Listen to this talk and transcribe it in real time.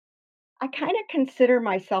I kind of consider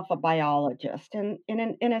myself a biologist, and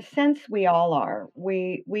in a sense, we all are.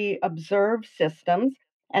 We observe systems,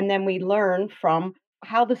 and then we learn from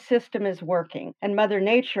how the system is working. And Mother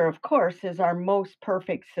Nature, of course, is our most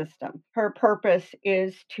perfect system. Her purpose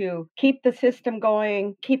is to keep the system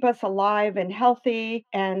going, keep us alive and healthy,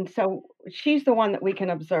 and so she's the one that we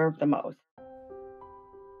can observe the most.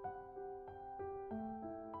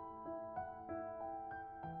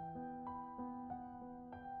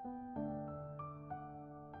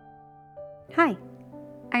 Hi,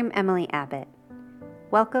 I'm Emily Abbott.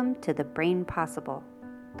 Welcome to The Brain Possible,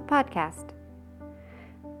 the podcast.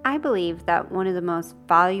 I believe that one of the most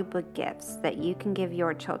valuable gifts that you can give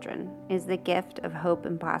your children is the gift of hope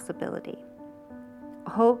and possibility.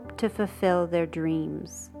 Hope to fulfill their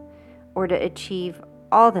dreams or to achieve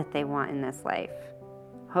all that they want in this life.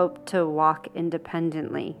 Hope to walk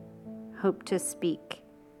independently. Hope to speak.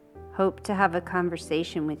 Hope to have a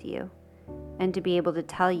conversation with you and to be able to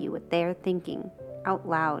tell you what they're thinking out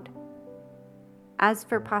loud. As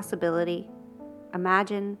for possibility,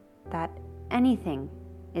 imagine that anything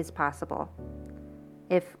is possible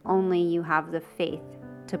if only you have the faith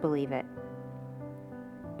to believe it.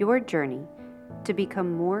 Your journey to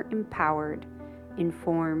become more empowered,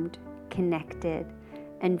 informed, connected,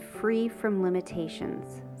 and free from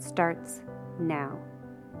limitations starts now.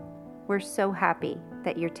 We're so happy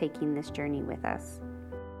that you're taking this journey with us.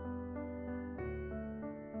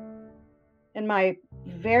 In my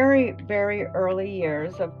very, very early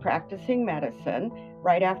years of practicing medicine,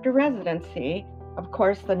 right after residency, of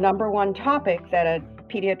course, the number one topic that a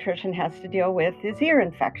pediatrician has to deal with is ear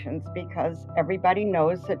infections because everybody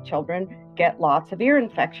knows that children get lots of ear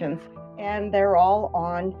infections and they're all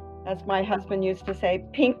on, as my husband used to say,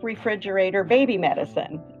 pink refrigerator baby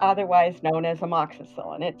medicine, otherwise known as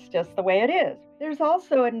amoxicillin. It's just the way it is. There's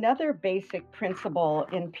also another basic principle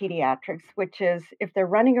in pediatrics, which is if they're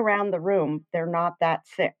running around the room, they're not that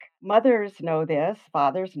sick. Mothers know this,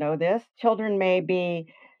 fathers know this. Children may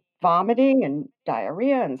be vomiting and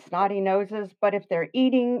diarrhea and snotty noses, but if they're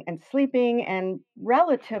eating and sleeping and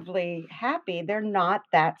relatively happy, they're not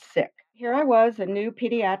that sick. Here I was, a new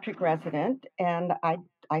pediatric resident, and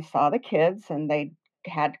I saw the kids and they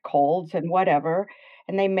had colds and whatever,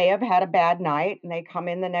 and they may have had a bad night and they come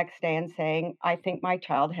in the next day and saying, I think my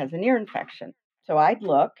child has an ear infection. So I'd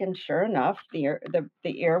look, and sure enough, the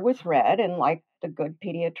ear was red, and like the good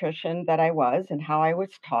pediatrician that I was and how I was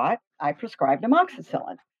taught, I prescribed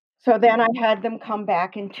amoxicillin. So then I had them come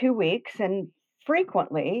back in 2 weeks, and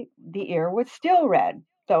frequently the ear was still red.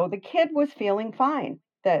 So the kid was feeling fine.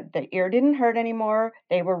 The ear didn't hurt anymore.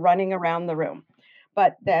 They were running around the room.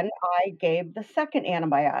 But then I gave the second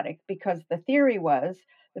antibiotic because the theory was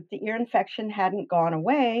that the ear infection hadn't gone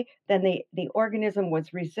away, then the organism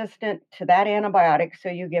was resistant to that antibiotic, so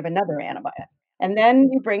you give another antibiotic. And then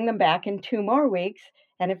you bring them back in 2 more weeks,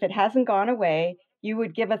 and if it hasn't gone away, you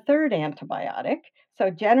would give a third antibiotic.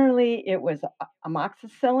 So generally, it was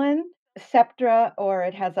amoxicillin, Septra, or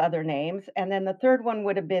it has other names. And then the third one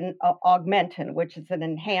would have been Augmentin, which is an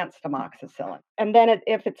enhanced amoxicillin. And then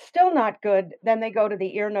if it's still not good, then they go to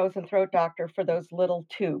the ear, nose, and throat doctor for those little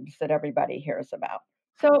tubes that everybody hears about.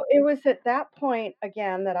 So it was at that point,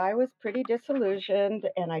 again, that I was pretty disillusioned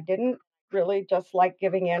and I didn't really just like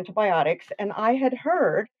giving antibiotics. And I had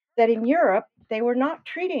heard that in Europe, they were not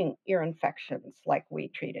treating ear infections like we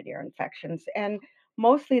treated ear infections. And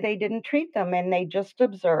mostly they didn't treat them and they just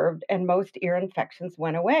observed, and most ear infections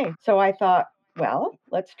went away. So I thought, well,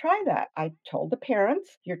 let's try that. I told the parents,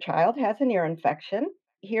 your child has an ear infection.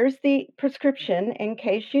 Here's the prescription in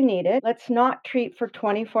case you need it. Let's not treat for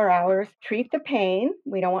 24 hours. Treat the pain.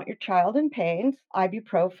 We don't want your child in pain,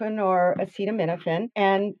 ibuprofen or acetaminophen,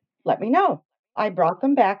 and let me know. I brought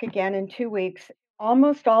them back again in 2 weeks.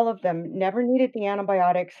 Almost all of them never needed the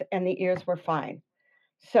antibiotics and the ears were fine.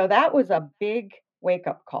 So that was a big wake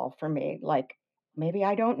up call for me. Like, maybe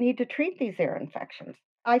I don't need to treat these ear infections.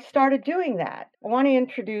 I started doing that. I want to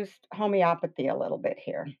introduce homeopathy a little bit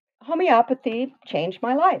here. Homeopathy changed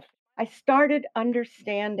my life. I started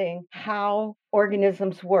understanding how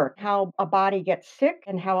organisms work, how a body gets sick,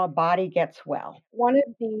 and how a body gets well. One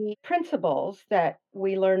of the principles that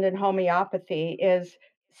we learned in homeopathy is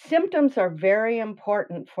symptoms are very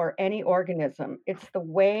important for any organism. It's the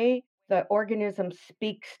way the organism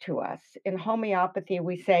speaks to us. In homeopathy,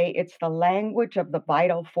 we say it's the language of the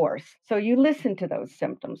vital force. So you listen to those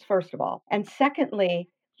symptoms, first of all. And secondly,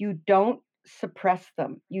 you don't suppress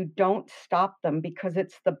them. You don't stop them because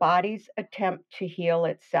it's the body's attempt to heal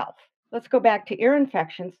itself. Let's go back to ear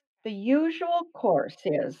infections. The usual course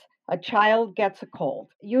is a child gets a cold.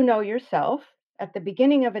 You know yourself, at the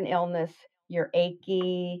beginning of an illness, you're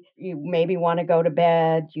achy, you maybe want to go to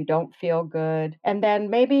bed, you don't feel good. And then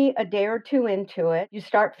maybe a day or two into it, you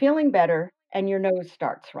start feeling better and your nose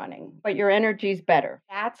starts running, but your energy's better.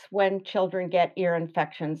 That's when children get ear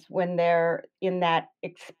infections, when they're in that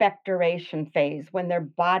expectoration phase, when their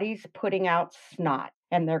body's putting out snot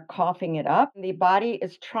and they're coughing it up. The body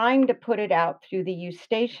is trying to put it out through the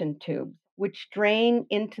eustachian tubes, which drain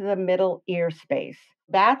into the middle ear space.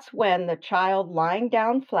 That's when the child lying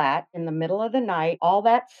down flat in the middle of the night, all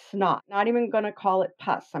that snot, not even going to call it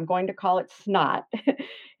pus, I'm going to call it snot,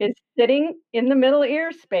 is sitting in the middle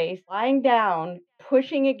ear space, lying down,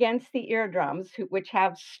 pushing against the eardrums, which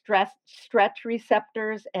have stretch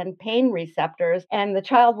receptors and pain receptors, and the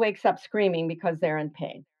child wakes up screaming because they're in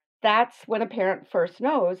pain. That's when a parent first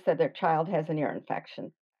knows that their child has an ear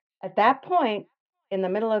infection. At that point, in the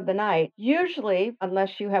middle of the night, usually,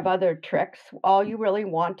 unless you have other tricks, all you really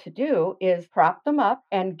want to do is prop them up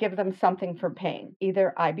and give them something for pain,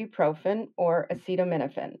 either ibuprofen or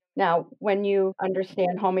acetaminophen. Now, when you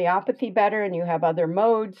understand homeopathy better and you have other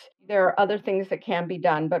modes, there are other things that can be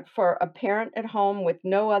done. But for a parent at home with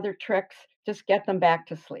no other tricks, just get them back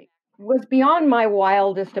to sleep. It was beyond my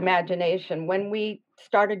wildest imagination when we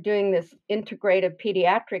started doing this integrative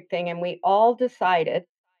pediatric thing and we all decided,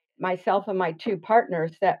 myself and my two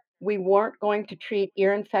partners, that we weren't going to treat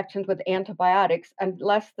ear infections with antibiotics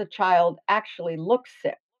unless the child actually looked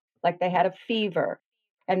sick, like they had a fever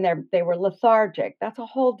and they were lethargic. That's a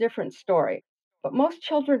whole different story. But most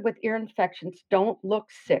children with ear infections don't look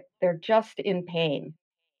sick, they're just in pain.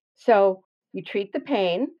 So you treat the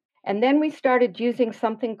pain. And then we started using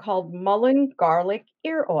something called mullein garlic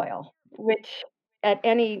ear oil, which at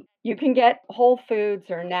any you can get Whole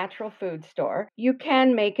Foods or natural food store. You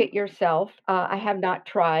can make it yourself. I have not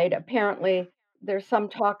tried. Apparently, there's some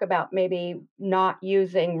talk about maybe not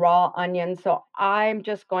using raw onions. So I'm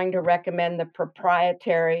just going to recommend the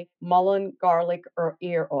proprietary mullein garlic or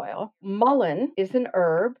ear oil. Mullein is an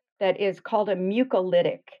herb that is called a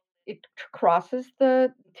mucolytic. It crosses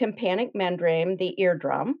the tympanic membrane, the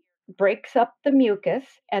eardrum, breaks up the mucus,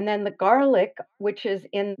 and then the garlic, which is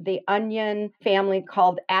in the onion family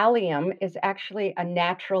called allium, is actually a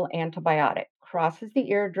natural antibiotic. Crosses the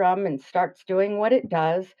eardrum and starts doing what it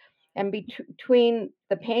does. And between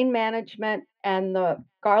the pain management and the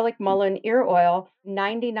garlic mullein ear oil,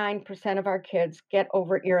 99% of our kids get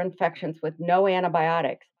over ear infections with no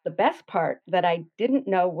antibiotics. The best part that I didn't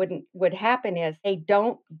know would happen is they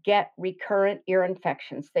don't get recurrent ear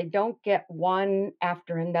infections. They don't get one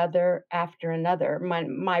after another after another.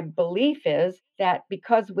 My belief is that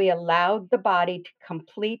because we allowed the body to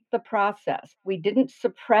complete the process, we didn't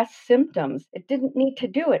suppress symptoms. It didn't need to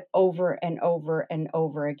do it over and over and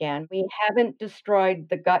over again. We haven't destroyed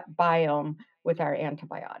the gut biome with our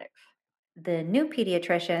antibiotics. The new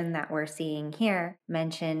pediatrician that we're seeing here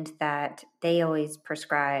mentioned that they always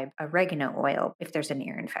prescribe oregano oil if there's an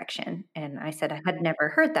ear infection. And I said I had never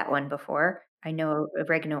heard that one before. I know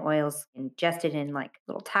oregano oil's ingested in like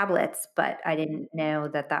little tablets, but I didn't know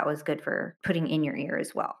that that was good for putting in your ear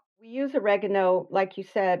as well. We use oregano, like you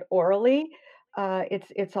said, orally.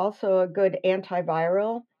 It's also a good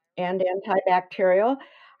antiviral and antibacterial.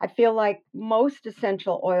 I feel like most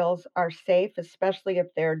essential oils are safe, especially if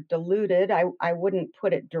they're diluted. I wouldn't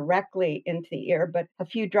put it directly into the ear, but a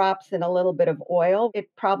few drops and a little bit of oil, it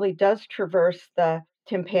probably does traverse the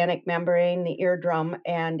tympanic membrane, the eardrum,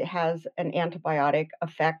 and has an antibiotic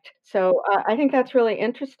effect. So I think that's really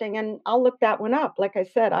interesting, and I'll look that one up. Like I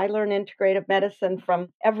said, I learn integrative medicine from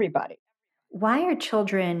everybody. Why are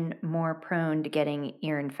children more prone to getting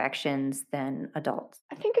ear infections than adults?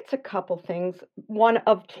 I think it's a couple things. One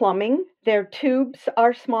of plumbing. Their tubes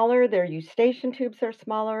are smaller, their eustachian tubes are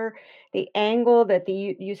smaller. The angle that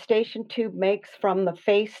the eustachian tube makes from the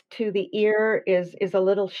face to the ear is a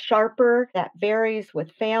little sharper. That varies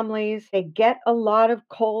with families. They get a lot of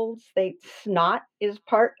colds. Snot is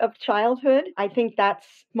part of childhood. I think that's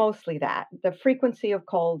mostly that. The frequency of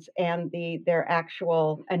colds and their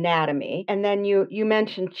actual anatomy. And then you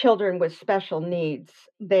mentioned children with special needs.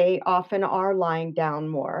 They often are lying down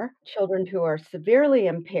more. Children who are severely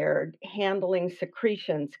impaired, handling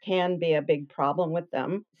secretions can be a big problem with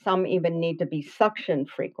them. Some even need to be suctioned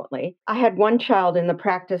frequently. I had one child in the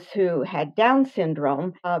practice who had Down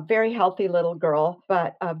syndrome, a very healthy little girl,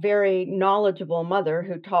 but a very knowledgeable mother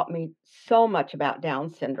who taught me so much about Down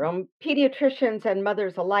syndrome. Pediatricians and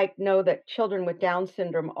mothers alike know that children with Down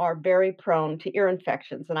syndrome are very prone to ear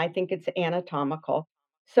infections, and I think it's anatomical.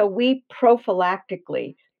 So we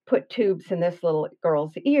prophylactically put tubes in this little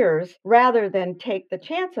girl's ears rather than take the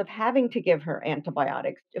chance of having to give her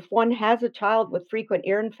antibiotics. If one has a child with frequent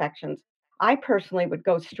ear infections, I personally would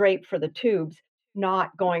go straight for the tubes,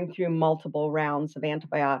 not going through multiple rounds of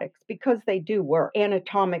antibiotics because they do work.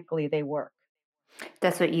 Anatomically, they work.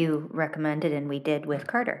 That's what you recommended, and we did with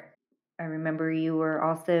Carter. I remember you were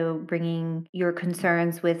also bringing your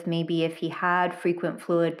concerns with maybe if he had frequent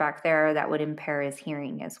fluid back there, that would impair his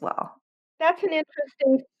hearing as well. That's an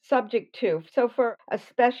interesting subject too. So for a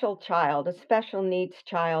special child, a special needs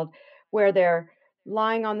child, where they're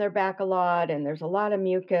lying on their back a lot and there's a lot of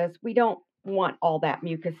mucus, we don't want all that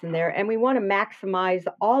mucus in there and we want to maximize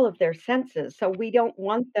all of their senses. So we don't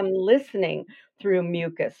want them listening through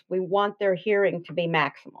mucus. We want their hearing to be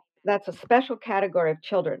maximal. That's a special category of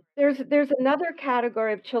children. There's another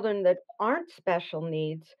category of children that aren't special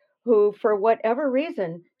needs who, for whatever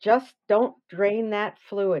reason, just don't drain that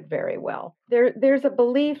fluid very well. There's a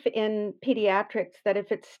belief in pediatrics that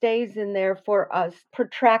if it stays in there for a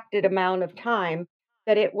protracted amount of time,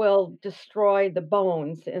 that it will destroy the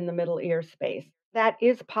bones in the middle ear space. That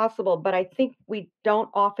is possible, but I think we don't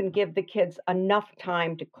often give the kids enough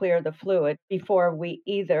time to clear the fluid before we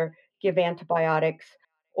either give antibiotics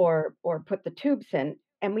or put the tubes in,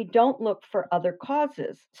 and we don't look for other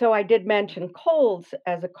causes. So I did mention colds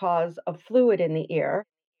as a cause of fluid in the ear,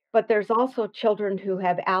 but there's also children who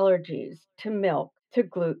have allergies to milk, to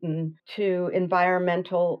gluten, to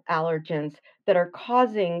environmental allergens that are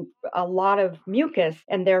causing a lot of mucus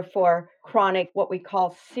and therefore chronic, what we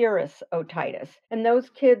call serous otitis. And those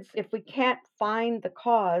kids, if we can't find the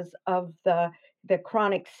cause of the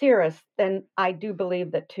chronic serous, then I do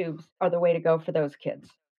believe that tubes are the way to go for those kids.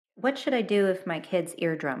 What should I do if my kid's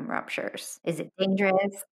eardrum ruptures? Is it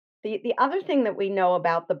dangerous? The other thing that we know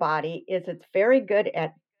about the body is it's very good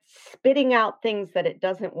at spitting out things that it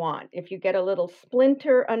doesn't want. If you get a little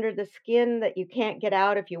splinter under the skin that you can't get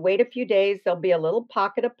out, if you wait a few days, there'll be a little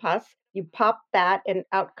pocket of pus. You pop that and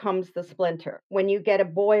out comes the splinter. When you get a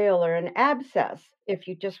boil or an abscess, if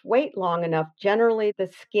you just wait long enough, generally the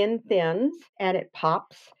skin thins and it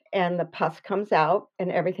pops and the pus comes out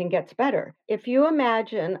and everything gets better. If you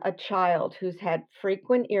imagine a child who's had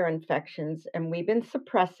frequent ear infections and we've been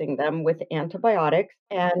suppressing them with antibiotics,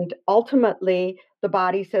 and ultimately the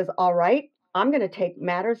body says, all right, I'm going to take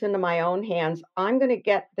matters into my own hands. I'm going to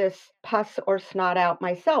get this pus or snot out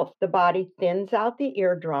myself. The body thins out the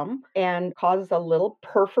eardrum and causes a little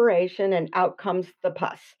perforation, and out comes the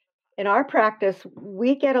pus. In our practice,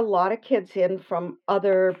 we get a lot of kids in from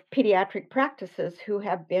other pediatric practices who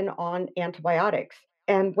have been on antibiotics.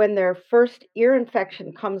 And when their first ear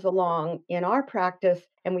infection comes along in our practice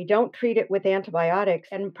and we don't treat it with antibiotics,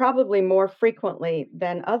 and probably more frequently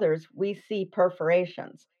than others, we see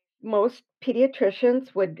perforations. Most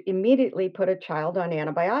pediatricians would immediately put a child on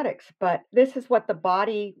antibiotics, but this is what the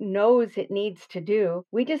body knows it needs to do.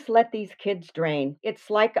 We just let these kids drain. It's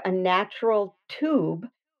like a natural tube.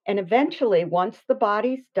 And eventually, once the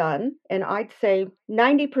body's done, and I'd say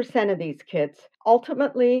 90% of these kids,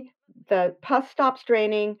 ultimately the pus stops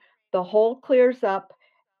draining, the hole clears up,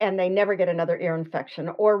 and they never get another ear infection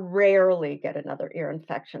or rarely get another ear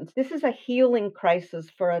infection. This is a healing crisis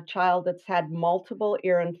for a child that's had multiple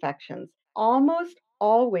ear infections. Almost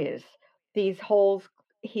always these holes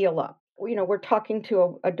heal up. We're talking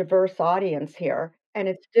to a diverse audience here, and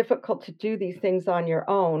it's difficult to do these things on your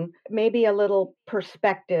own. Maybe a little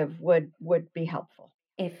perspective would be helpful.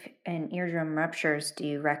 If an eardrum ruptures, do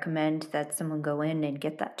you recommend that someone go in and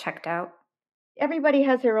get that checked out? Everybody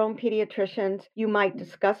has their own pediatricians. You might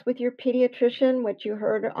discuss with your pediatrician what you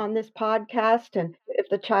heard on this podcast. And if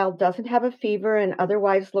the child doesn't have a fever and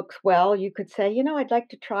otherwise looks well, you could say, I'd like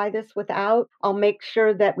to try this without. I'll make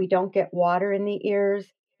sure that we don't get water in the ears.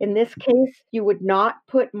 In this case, you would not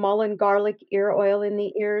put mullein garlic ear oil in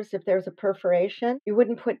the ears if there's a perforation. You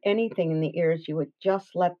wouldn't put anything in the ears. You would just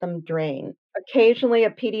let them drain. Occasionally, a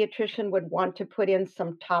pediatrician would want to put in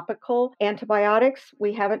some topical antibiotics.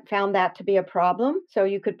 We haven't found that to be a problem. So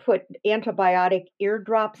you could put antibiotic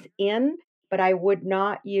eardrops in, but I would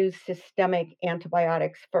not use systemic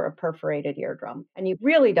antibiotics for a perforated eardrum. And you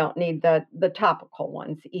really don't need the topical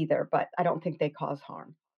ones either, but I don't think they cause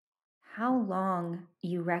harm. How long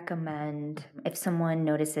you recommend if someone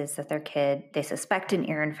notices that their kid, they suspect an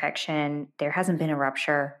ear infection, there hasn't been a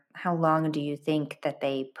rupture, how long do you think that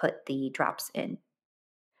they put the drops in?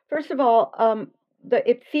 First of all,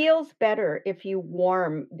 it feels better if you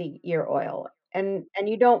warm the ear oil. And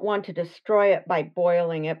you don't want to destroy it by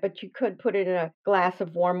boiling it, but you could put it in a glass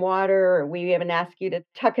of warm water, or we even ask you to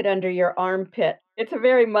tuck it under your armpit. It's a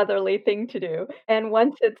very motherly thing to do. And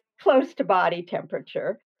once it's close to body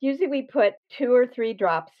temperature, Usually we put 2 or 3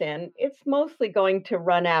 drops in. It's mostly going to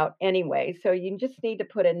run out anyway, so you just need to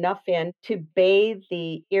put enough in to bathe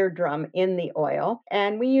the eardrum in the oil,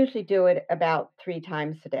 and we usually do it about 3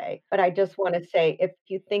 times a day. But I just wanna say, if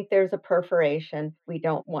you think there's a perforation, we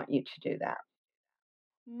don't want you to do that.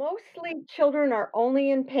 Mostly children are only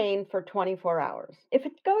in pain for 24 hours. If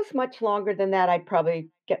it goes much longer than that, I'd probably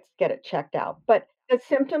get it checked out. But the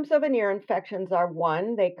symptoms of an ear infections are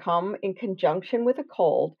one, they come in conjunction with a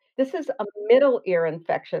cold. This is a middle ear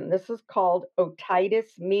infection. This is called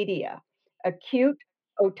otitis media, acute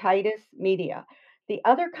otitis media. The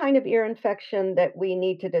other kind of ear infection that we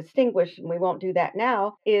need to distinguish, and we won't do that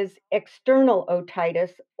now, is external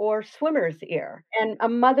otitis or swimmer's ear. And a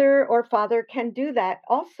mother or father can do that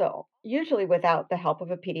also, usually without the help of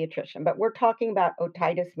a pediatrician, but we're talking about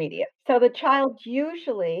otitis media. So the child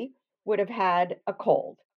usually would have had a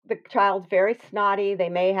cold. The child's very snotty. They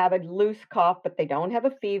may have a loose cough, but they don't have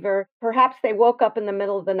a fever. Perhaps they woke up in the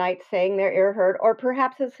middle of the night saying their ear hurt, or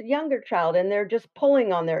perhaps it's a younger child and they're just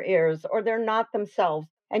pulling on their ears, or they're not themselves,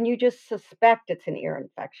 and you just suspect it's an ear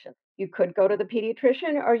infection. You could go to the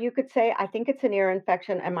pediatrician, or you could say, I think it's an ear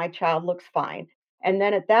infection and my child looks fine. And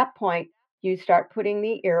then at that point, you start putting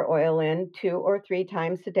the ear oil in 2 or 3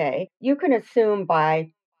 times a day. You can assume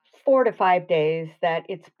by 4 to 5 days that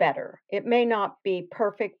it's better. It may not be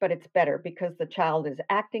perfect, but it's better because the child is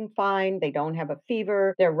acting fine. They don't have a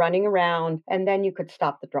fever. They're running around. And then you could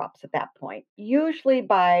stop the drops at that point. Usually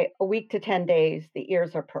by a week to 10 days, the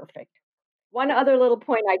ears are perfect. One other little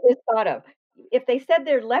point I just thought of. If they said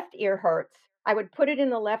their left ear hurts, I would put it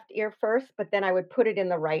in the left ear first, but then I would put it in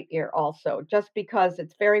the right ear also, just because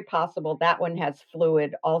it's very possible that one has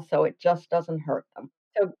fluid also. It just doesn't hurt them.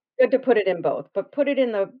 So good to put it in both, but put it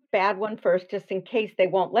in the bad one first just in case they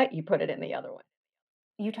won't let you put it in the other one.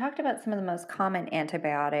 You talked about some of the most common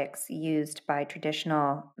antibiotics used by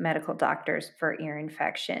traditional medical doctors for ear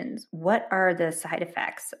infections. What are the side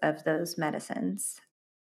effects of those medicines?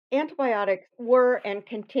 Antibiotics were and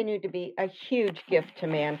continue to be a huge gift to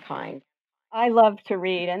mankind. I love to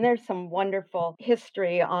read, and there's some wonderful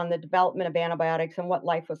history on the development of antibiotics and what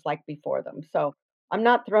life was like before them. So I'm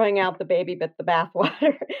not throwing out the baby with the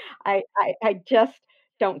bathwater. I just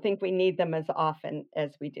don't think we need them as often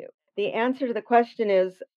as we do. The answer to the question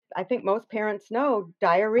is I think most parents know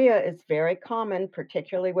diarrhea is very common,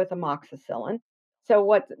 particularly with amoxicillin. So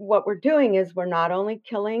what we're doing is we're not only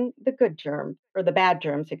killing the good germs or the bad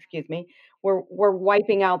germs, excuse me, we're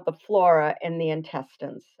wiping out the flora in the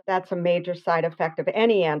intestines. That's a major side effect of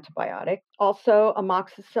any antibiotic. Also,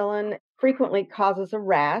 amoxicillin frequently causes a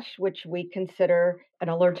rash, which we consider an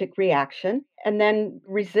allergic reaction, and then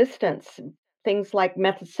resistance, things like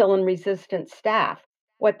methicillin resistant staph.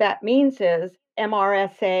 What that means is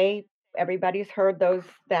MRSA. Everybody's heard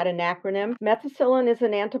that an acronym. Methicillin is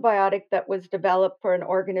an antibiotic that was developed for an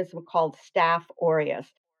organism called Staph aureus.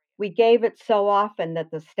 We gave it so often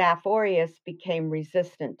that the Staph aureus became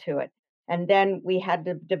resistant to it. And then we had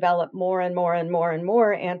to develop more and more and more and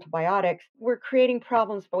more antibiotics. We're creating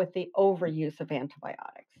problems with the overuse of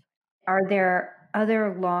antibiotics. Are there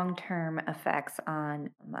other long term effects on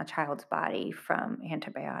a child's body from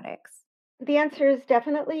antibiotics? The answer is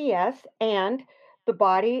definitely yes. And the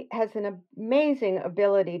body has an amazing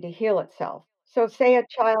ability to heal itself. So, say a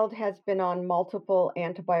child has been on multiple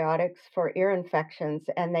antibiotics for ear infections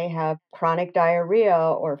and they have chronic diarrhea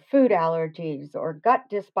or food allergies or gut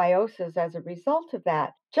dysbiosis as a result of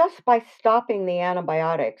that. Just by stopping the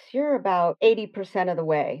antibiotics, you're about 80% of the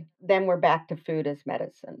way. Then we're back to food as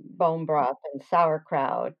medicine, bone broth and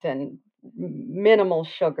sauerkraut and minimal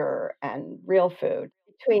sugar and real food.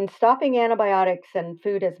 Between stopping antibiotics and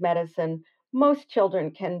food as medicine, most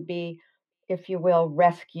children can be, if you will,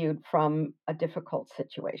 rescued from a difficult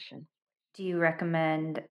situation. Do you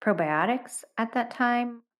recommend probiotics at that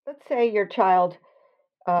time? Let's say your child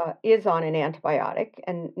is on an antibiotic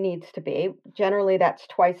and needs to be. Generally, that's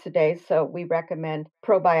twice a day. So we recommend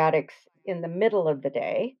probiotics in the middle of the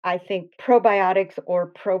day. I think probiotics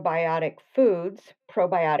or probiotic foods,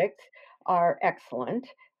 probiotics, are excellent.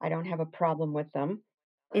 I don't have a problem with them.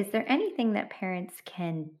 Is there anything that parents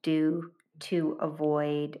can do to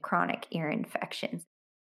avoid chronic ear infections?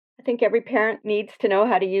 I think every parent needs to know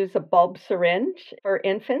how to use a bulb syringe for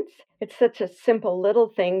infants. It's such a simple little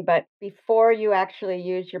thing, but before you actually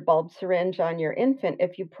use your bulb syringe on your infant,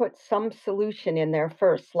 if you put some solution in there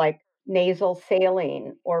first, like nasal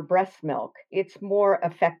saline or breast milk. It's more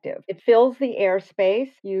effective. It fills the airspace.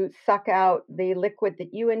 You suck out the liquid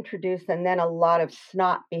that you introduce and then a lot of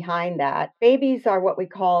snot behind that. Babies are what we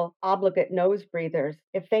call obligate nose breathers.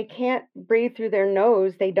 If they can't breathe through their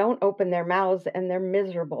nose, they don't open their mouths and they're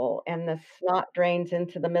miserable and the snot drains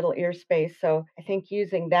into the middle ear space. So I think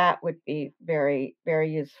using that would be very,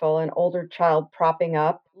 very useful. An older child propping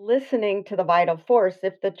up, listening to the vital force.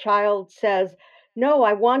 If the child says, no,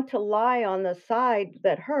 I want to lie on the side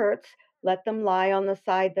that hurts, let them lie on the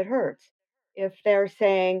side that hurts. If they're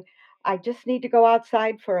saying, I just need to go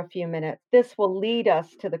outside for a few minutes, this will lead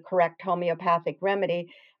us to the correct homeopathic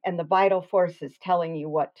remedy, and the vital force is telling you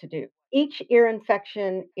what to do. Each ear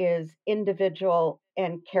infection is individual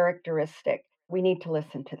and characteristic. We need to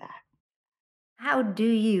listen to that. How do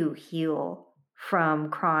you heal from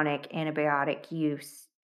chronic antibiotic use?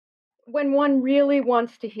 When one really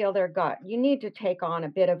wants to heal their gut, you need to take on a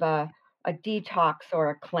bit of a detox or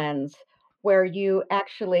a cleanse where you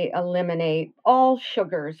actually eliminate all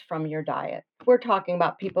sugars from your diet. We're talking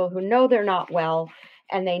about people who know they're not well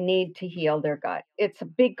and they need to heal their gut. It's a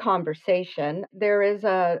big conversation. There is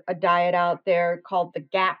a diet out there called the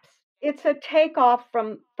GAPS. It's a takeoff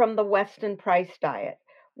from the Weston Price diet,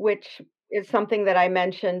 which is something that I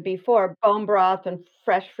mentioned before, bone broth and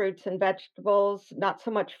fresh fruits and vegetables, not so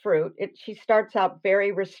much fruit. She starts out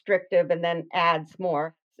very restrictive and then adds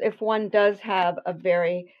more. If one does have a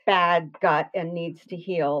very bad gut and needs to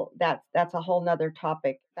heal, that's a whole nother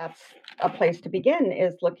topic. That's a place to begin,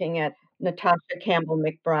 is looking at Natasha Campbell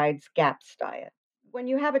McBride's GAPS diet. When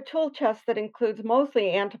you have a tool chest that includes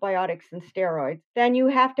mostly antibiotics and steroids, then you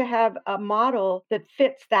have to have a model that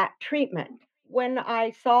fits that treatment. When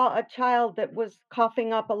I saw a child that was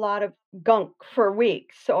coughing up a lot of gunk for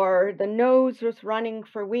weeks, or the nose was running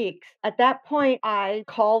for weeks, at that point I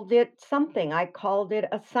called it something. I called it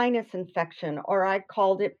a sinus infection, or I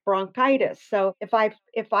called it bronchitis. So if I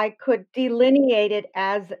could delineate it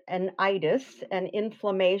as an itis, an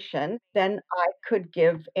inflammation, then I could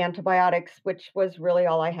give antibiotics, which was really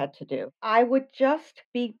all I had to do. I would just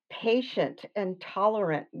be patient and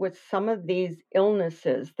tolerant with some of these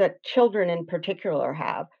illnesses that children in particular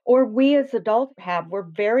have, or we as adults have. We're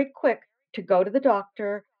very quick to go to the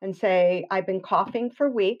doctor and say, I've been coughing for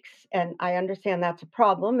weeks, and I understand that's a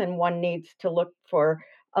problem, and one needs to look for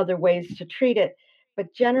other ways to treat it.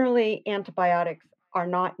 But generally, antibiotics are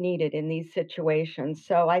not needed in these situations.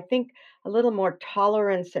 So I think a little more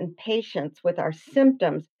tolerance and patience with our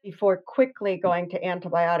symptoms before quickly going to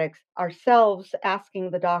antibiotics ourselves,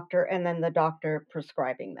 asking the doctor, and then the doctor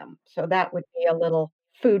prescribing them. So that would be a little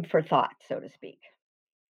food for thought, so to speak.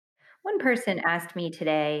 One person asked me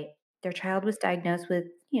today, their child was diagnosed with,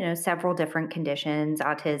 several different conditions,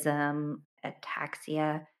 autism,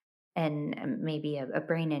 ataxia, and maybe a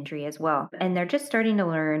brain injury as well. And they're just starting to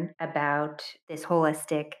learn about this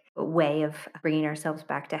holistic way of bringing ourselves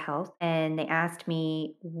back to health. And they asked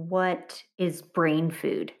me, what is brain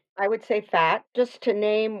food? I would say fat. Just to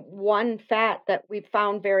name one fat that we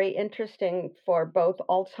found very interesting for both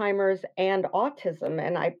Alzheimer's and autism,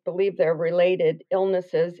 and I believe they're related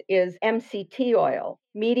illnesses, is MCT oil,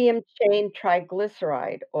 medium chain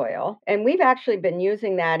triglyceride oil. And we've actually been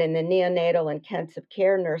using that in the neonatal intensive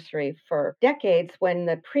care nursery for decades. When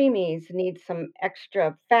the preemies need some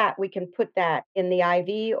extra fat, we can put that in the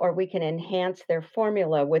IV, or we can enhance their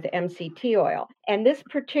formula with MCT oil. And this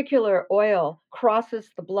particular oil crosses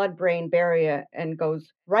the blood-brain barrier and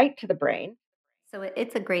goes right to the brain. So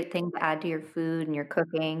it's a great thing to add to your food and your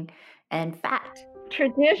cooking, and fat.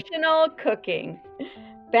 Traditional cooking.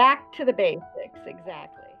 Back to the basics,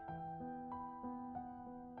 exactly.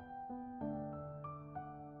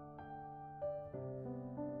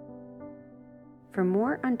 For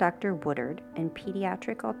more on Dr. Woodard and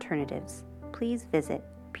pediatric alternatives, please visit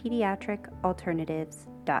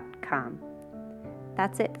pediatricalternatives.com.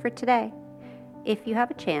 That's it for today. If you have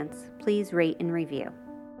a chance, please rate and review.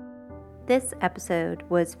 This episode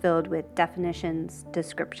was filled with definitions,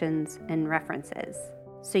 descriptions, and references,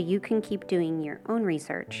 so you can keep doing your own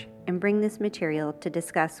research and bring this material to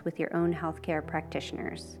discuss with your own healthcare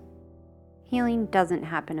practitioners. Healing doesn't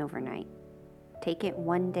happen overnight. Take it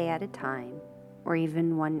one day at a time, or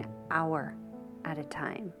even 1 hour at a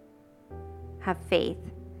time. Have faith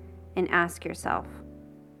and ask yourself,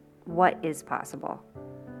 what is possible?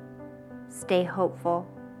 Stay hopeful,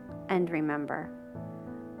 and remember,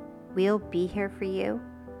 we'll be here for you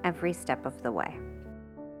every step of the way.